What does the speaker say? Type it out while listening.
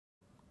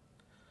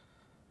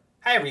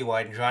Hi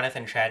everyone,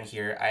 Jonathan Chan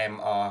here. I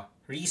am a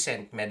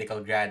recent medical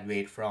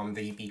graduate from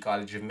the UP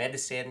College of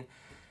Medicine,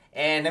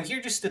 and I'm here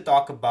just to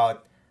talk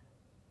about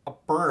a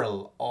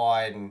pearl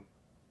on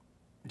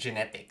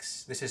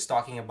genetics. This is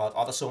talking about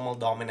autosomal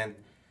dominant,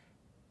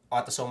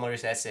 autosomal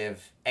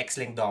recessive,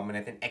 X-linked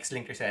dominant, and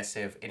X-linked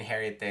recessive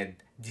inherited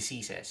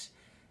diseases.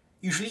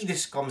 Usually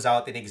this comes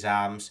out in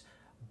exams,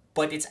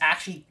 but it's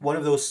actually one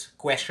of those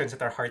questions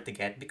that are hard to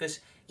get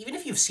because even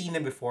if you've seen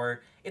them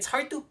before, it's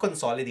hard to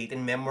consolidate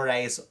and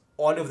memorize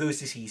all of those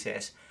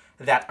diseases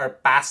that are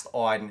passed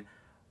on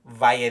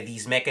via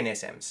these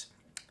mechanisms.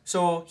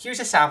 So here's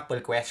a sample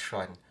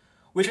question.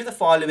 Which of the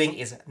following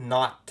is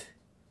not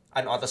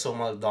an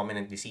autosomal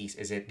dominant disease?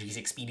 Is it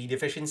G6PD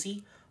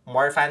deficiency,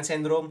 Marfan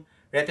syndrome,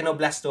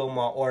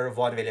 retinoblastoma, or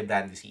von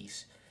Willebrand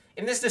disease?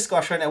 In this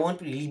discussion, I won't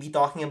really be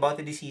talking about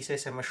the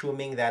diseases. I'm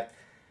assuming that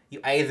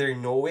you either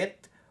know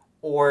it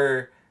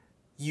or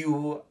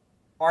you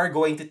are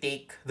going to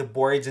take the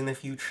boards in the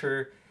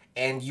future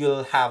and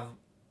you'll have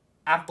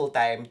ample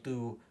time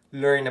to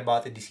learn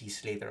about the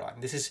disease later on.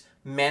 This is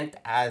meant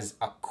as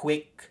a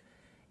quick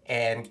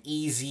and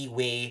easy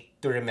way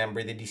to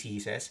remember the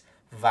diseases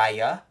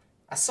via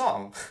a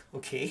song.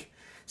 Okay?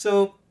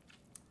 So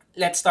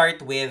let's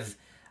start with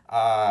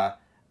a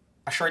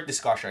short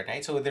discussion,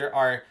 right? So there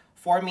are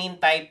four main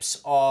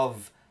types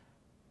of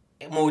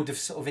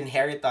modes of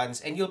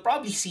inheritance, and you'll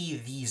probably see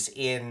these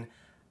in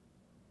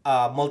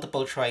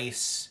multiple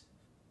choice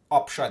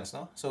options,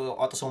 no? So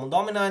autosomal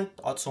dominant,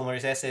 autosomal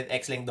recessive,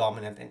 X-linked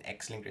dominant, and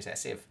X-linked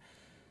recessive.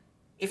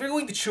 If you're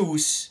going to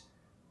choose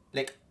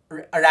like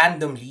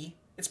randomly,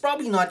 it's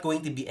probably not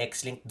going to be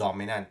X-linked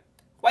dominant.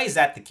 Why is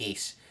that the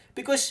case?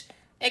 Because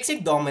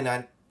X-linked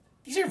dominant,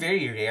 these are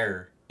very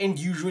rare, and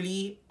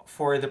usually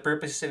for the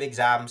purposes of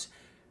exams,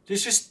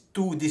 there's just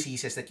two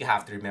diseases that you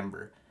have to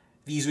remember.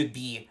 These would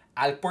be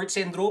Alport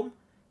syndrome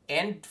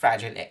and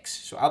Fragile X.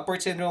 So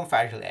Alport syndrome,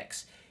 Fragile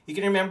X. You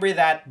can remember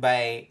that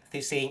by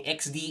saying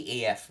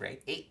XDAF,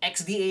 right?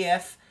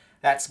 XDAF,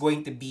 that's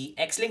going to be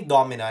X-linked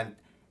dominant,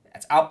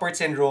 that's Alport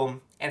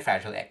syndrome, and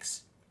Fragile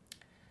X.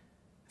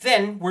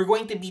 Then, we're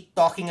going to be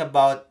talking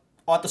about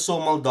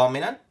autosomal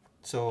dominant.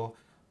 So,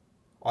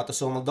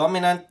 autosomal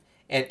dominant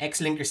and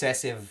X-linked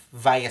recessive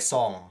via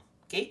song.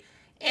 Okay?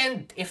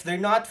 And if they're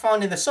not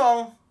found in the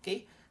song,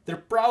 okay, they're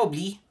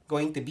probably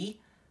going to be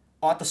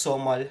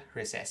autosomal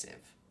recessive.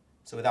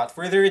 So without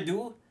further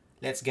ado,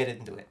 let's get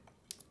into it.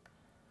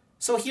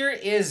 So here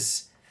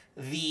is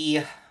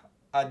the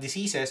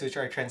diseases which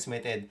are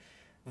transmitted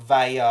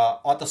via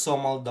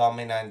autosomal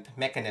dominant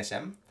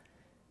mechanism.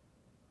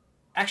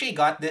 Actually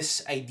got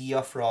this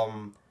idea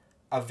from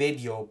a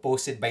video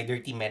posted by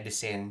Dirty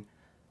Medicine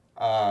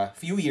a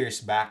few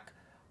years back,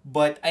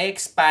 but I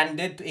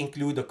expanded to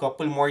include a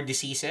couple more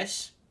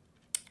diseases,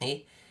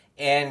 okay,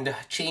 and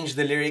changed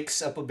the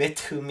lyrics up a bit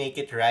to make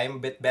it rhyme a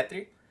bit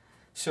better.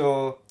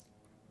 So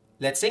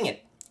let's sing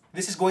it.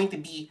 This is going to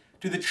be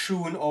to the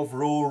tune of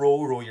Row,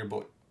 Row, Row Your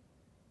Boat.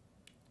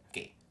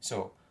 Okay,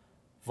 so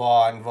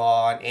Von,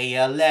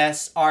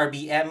 ALS,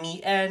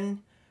 RBMEN,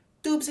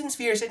 Tubes and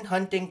Spheres in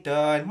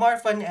Huntington,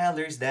 Marfan,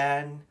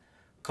 Ehlers-Dan,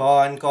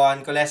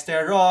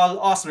 cholesterol,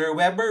 Osler,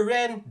 Weber,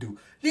 Ren, do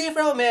live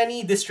from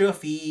any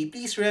dystrophy,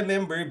 please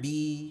remember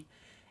B.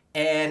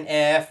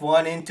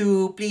 NF1 and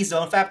 2, please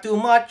don't fap too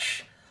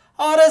much.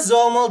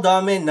 Autosomal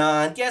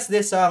dominant, yes,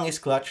 this song is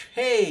clutch.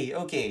 Hey,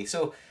 okay,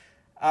 so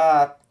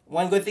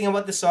one good thing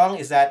about the song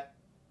is that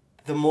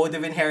the mode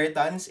of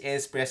inheritance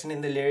is present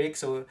in the lyrics,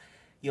 so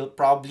you'll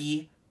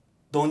probably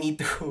don't need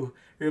to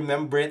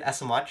remember it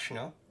as much, you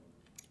know?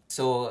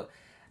 So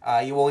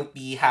you won't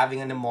be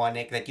having a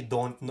mnemonic that you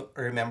don't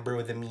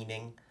remember the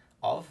meaning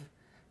of,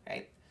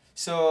 right?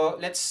 So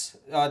let's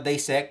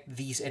dissect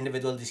these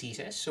individual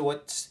diseases. So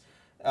what's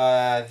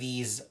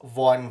these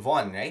von,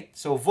 right?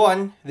 So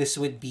von, this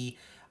would be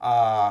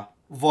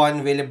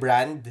von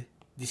Willebrand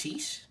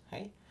disease,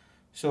 right?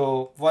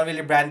 So von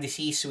Willebrand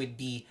disease would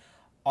be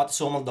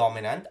autosomal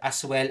dominant,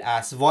 as well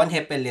as von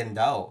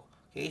Hippel-Lindau.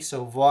 Okay,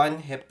 so von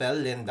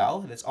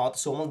Hippel-Lindau, that's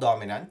autosomal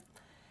dominant.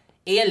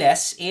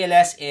 ALS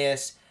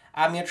is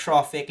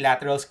amyotrophic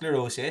lateral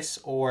sclerosis,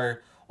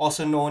 or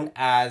also known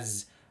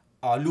as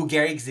Lou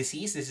Gehrig's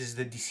disease. This is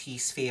the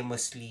disease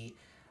famously,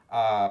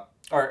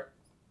 or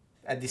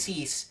a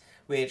disease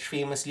which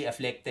famously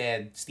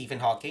afflicted Stephen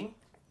Hawking.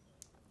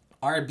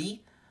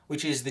 RB,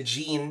 which is the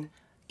gene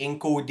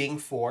encoding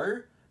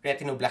for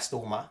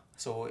retinoblastoma.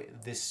 So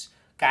this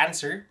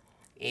cancer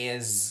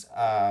is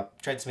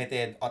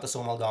transmitted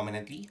autosomal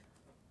dominantly.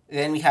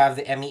 Then we have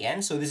the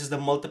MEN. So this is the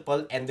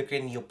multiple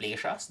endocrine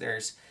neoplasias.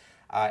 There's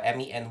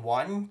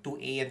MEN1,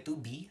 2A, and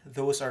 2B.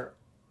 Those are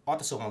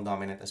autosomal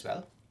dominant as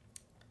well.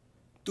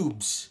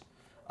 Tubes.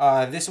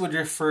 This would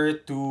refer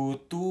to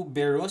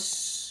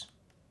tuberous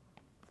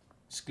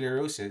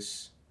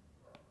sclerosis.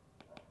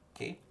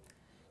 Okay.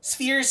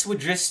 Spheres would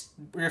just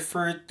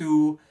refer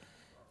to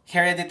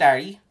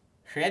hereditary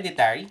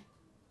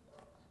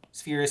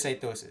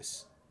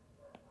spherocytosis.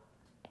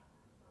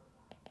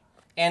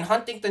 And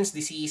Huntington's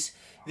disease,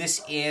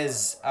 this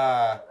is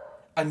a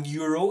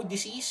neuro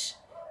disease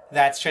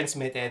that's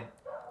transmitted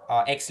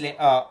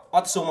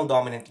autosomal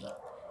dominantly.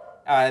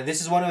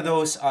 This is one of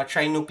those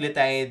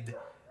trinucleotide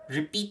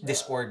repeat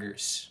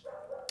disorders.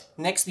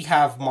 Next, we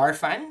have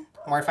Marfan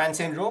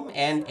syndrome,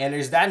 and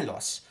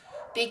Ehlers-Danlos.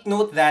 Take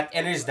note that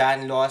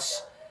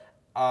Ehlers-Danlos,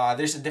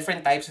 there's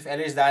different types of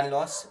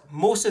Ehlers-Danlos.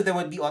 Most of them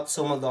would be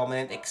autosomal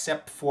dominant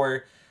except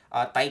for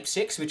type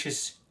 6, which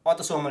is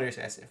autosomal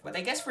recessive. But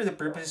I guess for the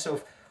purposes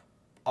of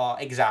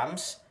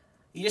exams,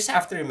 you just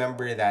have to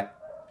remember that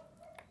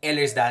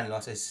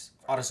Ehlers-Danlos is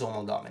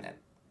autosomal dominant.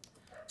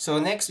 So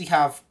next we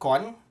have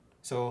Con.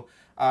 So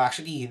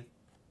actually,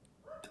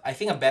 I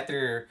think a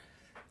better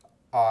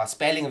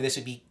spelling of this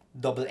would be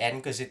double N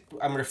because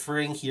I'm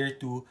referring here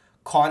to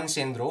Con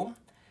syndrome.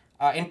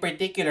 In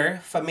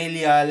particular,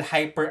 familial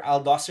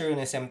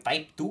hyperaldosteronism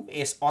type 2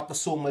 is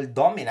autosomal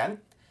dominant.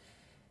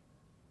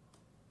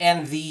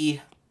 And the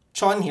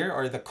Con here,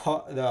 or the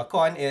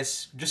Con,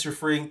 is just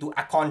referring to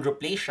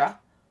achondroplasia.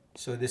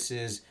 So this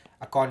is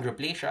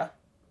achondroplasia,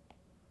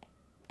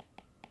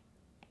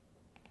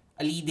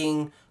 a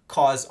leading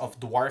cause of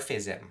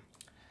dwarfism.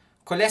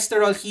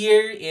 Cholesterol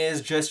here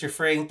is just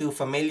referring to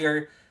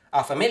familial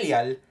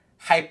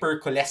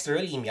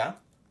hypercholesterolemia.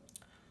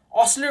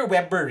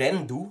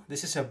 Osler-Weber-Rendu,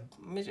 this is a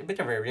bit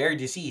of a rare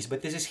disease,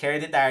 but this is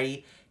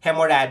hereditary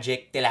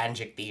hemorrhagic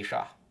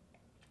telangiectasia.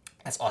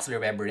 That's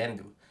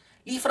Osler-Weber-Rendu.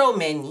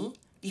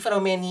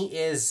 Liefraumeni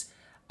is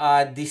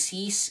a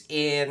disease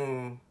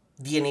in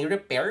DNA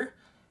repair,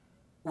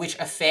 which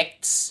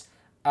affects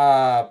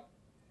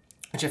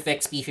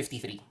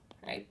P53,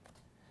 right?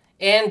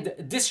 And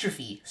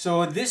dystrophy.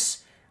 So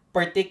this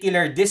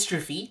particular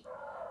dystrophy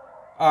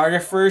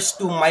refers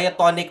to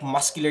myotonic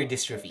muscular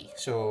dystrophy.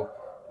 So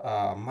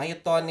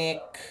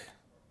myotonic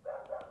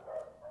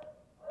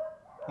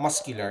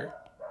muscular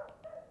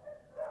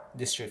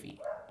dystrophy.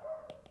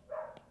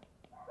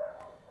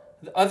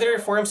 The other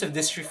forms of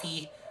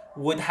dystrophy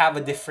would have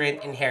a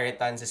different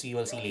inheritance, as we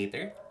will see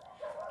later.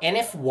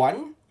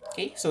 NF1,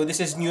 okay, so this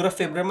is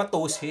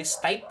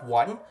neurofibromatosis type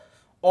 1,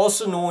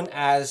 also known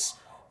as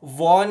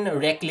von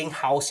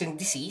Recklinghausen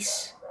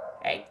disease,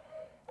 right?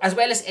 As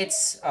well as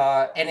its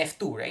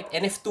NF2, right?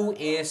 NF2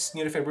 is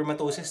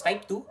neurofibromatosis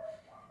type 2,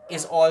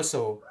 is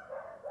also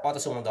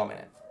autosomal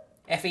dominant.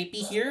 FAP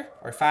here,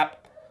 or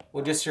FAP,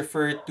 will just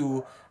refer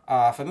to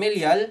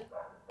familial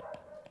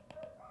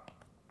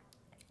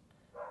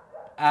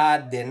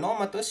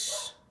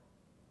adenomatous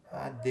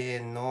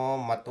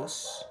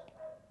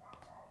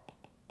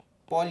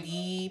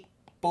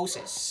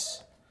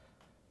polyposis.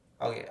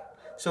 Okay,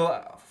 so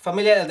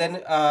familial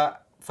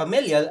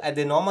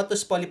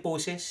adenomatous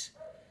polyposis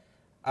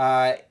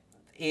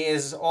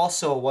is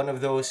also one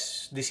of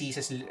those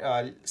diseases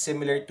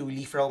similar to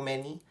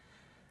Liefraumeni,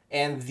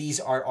 and these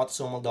are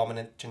autosomal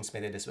dominant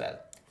transmitted as well.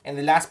 And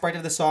the last part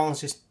of the song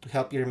is just to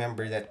help you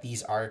remember that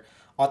these are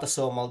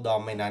autosomal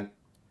dominant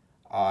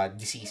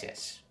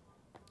diseases.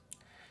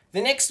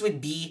 The next would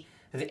be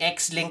the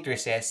X-linked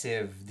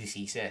recessive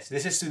diseases.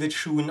 This is to the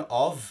tune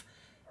of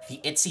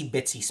the Itsy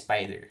Bitsy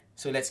Spider.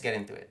 So let's get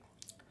into it.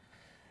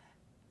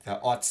 The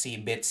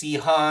Otsy Bitsy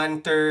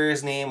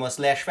hunter's name was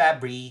Lesh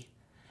Fabry.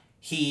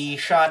 He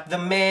shot the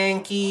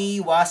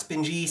manky wasp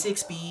in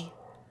G6P.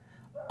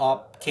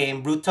 Up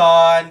came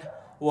Bruton,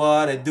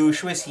 what a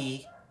douche was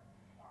he.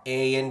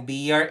 A and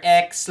B are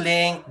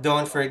X-linked,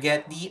 don't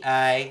forget the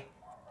I.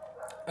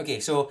 Okay,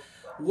 so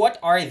what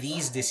are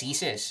these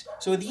diseases?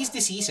 So these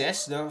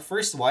diseases, the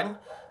first one,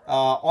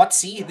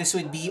 OTC, this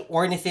would be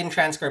ornithine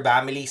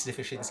transcarbamylase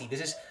deficiency.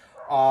 This is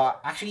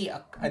actually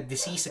a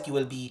disease that you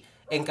will be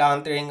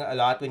encountering a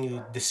lot when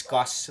you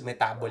discuss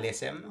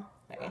metabolism,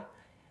 okay?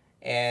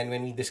 And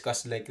when we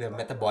discuss like the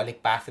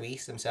metabolic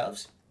pathways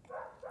themselves.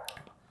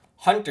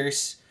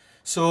 Hunters,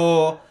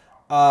 so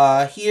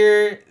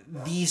here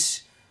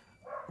these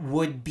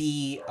would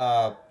be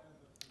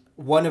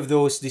one of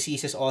those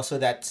diseases also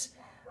that's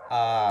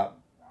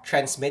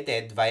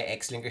transmitted via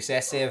X-linked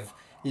recessive,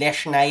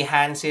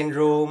 Lesch-Nyhan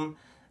syndrome,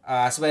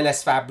 as well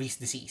as Fabry's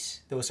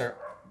disease. Those are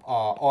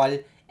all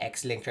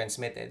X-linked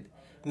transmitted.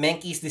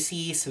 Menkes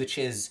disease, which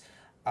is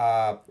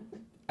a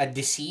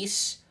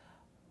disease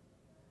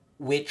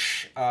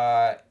which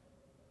a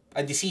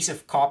disease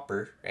of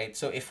copper, right?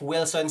 So if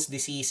Wilson's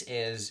disease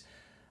is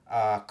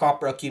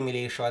copper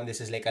accumulation,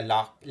 this is like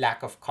a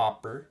lack of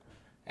copper,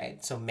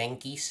 right? So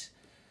Menkes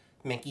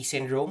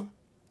syndrome.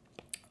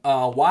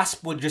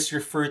 WASP would just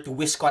refer to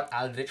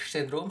Wiskott-Aldrich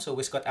syndrome. So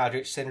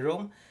Wiskott-Aldrich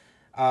syndrome,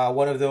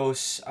 one of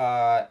those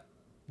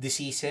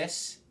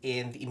diseases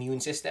in the immune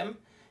system.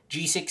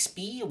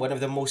 G6P, one of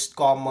the most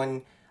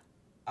common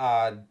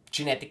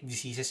genetic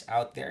diseases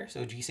out there.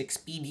 So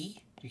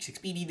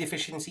G6PD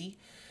deficiency.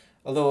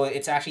 Although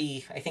it's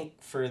actually, I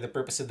think for the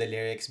purpose of the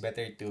lyrics,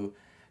 better to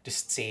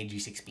just say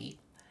G6P.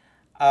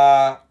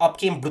 Up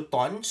came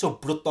Bruton. So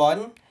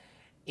Bruton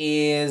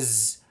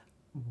is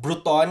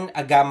Bruton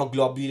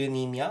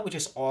agamoglobulinemia, which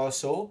is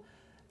also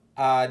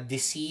a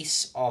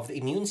disease of the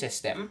immune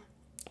system.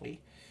 Okay.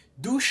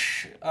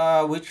 Douche,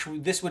 which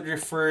this would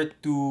refer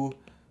to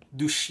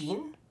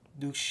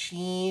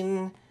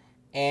Duchenne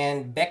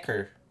and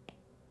Becker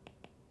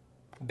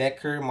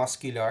Becker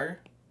muscular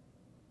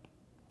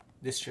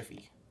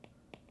dystrophy.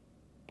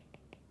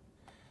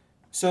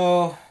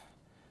 So,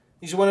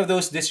 this is one of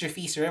those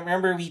dystrophies.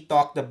 Remember we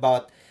talked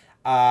about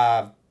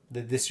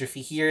the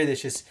dystrophy here.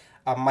 This is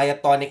a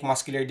myotonic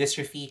muscular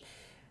dystrophy.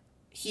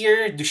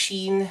 Here,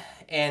 Duchenne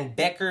and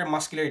Becker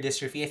muscular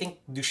dystrophy. I think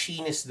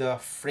Duchenne is the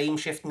frame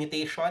shift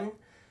mutation.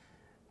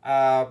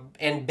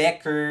 And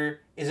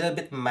Becker is a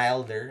bit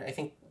milder. I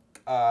think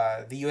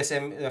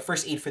the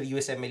first aid for the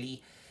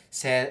USMLE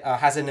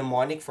has a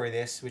mnemonic for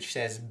this, which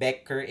says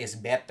Becker is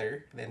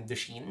better than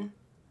Duchenne.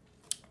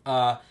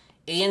 A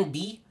and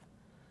B.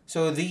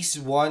 So these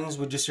ones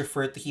would just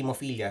refer to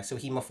hemophilia. So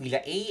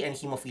hemophilia A and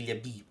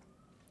hemophilia B.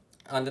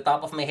 On the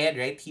top of my head,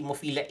 right?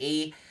 Hemophilia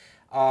A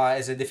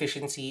is a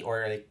deficiency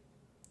or like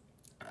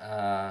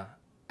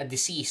a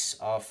disease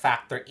of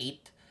factor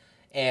 8,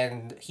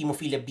 and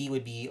hemophilia B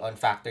would be on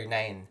factor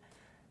 9.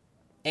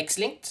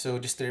 X-linked, so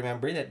just to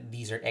remember that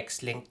these are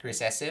X-linked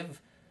recessive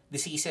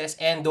diseases.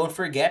 And don't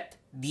forget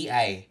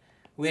DI,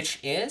 which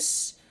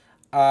is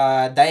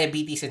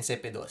diabetes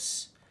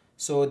insipidus.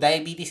 So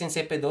diabetes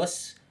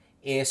insipidus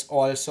is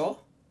also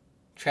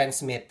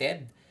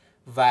transmitted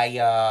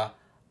via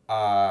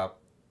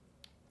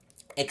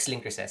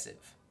X-linked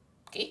recessive.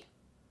 Okay?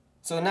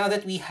 So now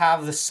that we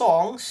have the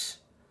songs,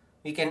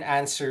 we can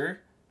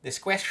answer this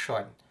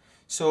question.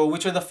 So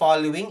which of the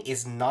following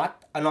is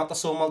not an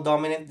autosomal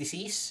dominant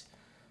disease?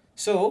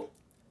 So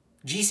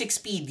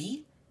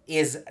G6PD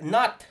is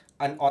not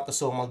an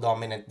autosomal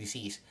dominant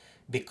disease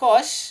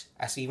because,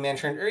 as we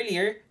mentioned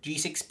earlier,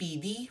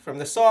 G6PD from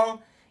the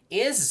song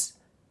is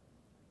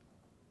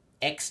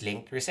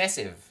X-linked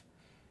recessive.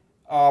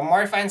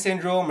 Marfan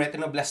syndrome,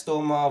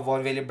 retinoblastoma,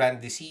 von Willebrand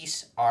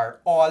disease are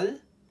all,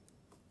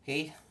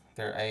 okay,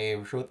 there I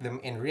wrote them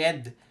in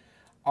red,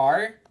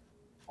 are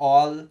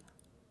all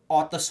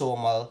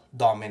autosomal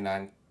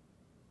dominant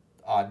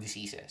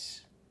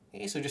diseases.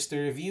 Okay, so just to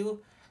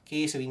review,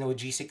 okay, so we know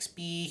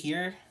G6P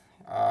here.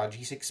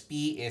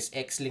 G6P is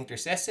X-linked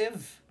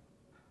recessive.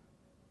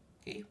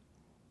 Okay.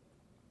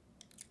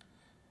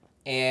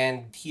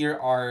 And here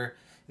are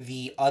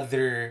the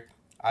other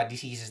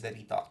diseases that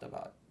we talked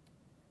about.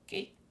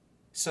 Okay.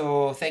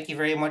 So thank you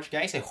very much,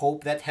 guys. I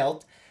hope that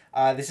helped.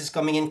 This is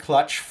coming in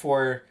clutch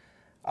for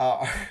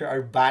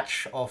our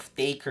batch of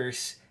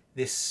takers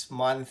this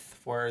month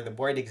for the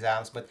board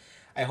exams. But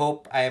I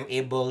hope I am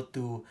able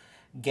to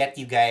get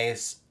you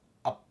guys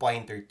a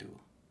point or two.